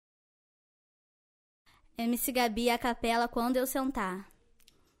MC Gabi, Acapela, Quando eu sentar.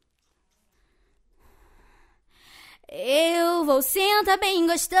 Eu vou sentar bem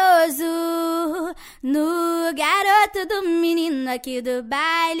gostoso no garoto do menino aqui do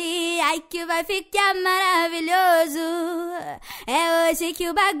baile. Ai que vai ficar maravilhoso. É hoje que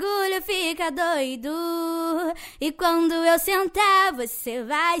o bagulho fica doido. E quando eu sentar você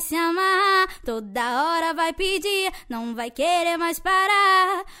vai se amar. Toda hora vai pedir, não vai querer mais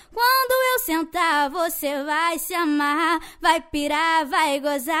parar. Quando eu sentar você vai se amar. Vai pirar, vai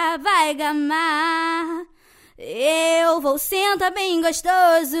gozar, vai gamar. Eu vou sentar bem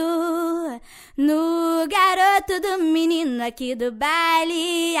gostoso no garoto do menino aqui do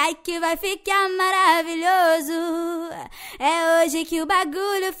baile. Ai que vai ficar maravilhoso. É hoje que o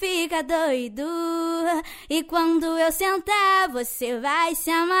bagulho fica doido. E quando eu sentar você vai se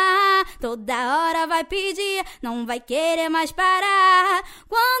amar. Toda hora vai pedir, não vai querer mais parar.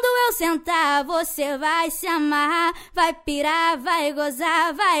 Quando eu sentar você vai se amar. Vai pirar, vai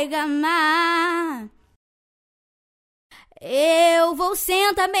gozar, vai gamar. Eu vou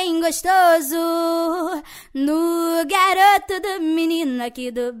sentar bem gostoso no garoto do menino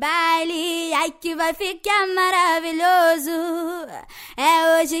aqui do baile. Ai que vai ficar maravilhoso.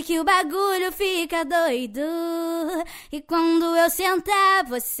 É hoje que o bagulho fica doido. E quando eu sentar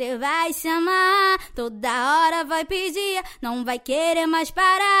você vai se amar. Toda hora vai pedir, não vai querer mais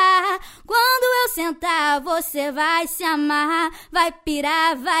parar. Quando eu sentar você vai se amar. Vai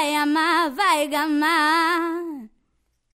pirar, vai amar, vai gamar.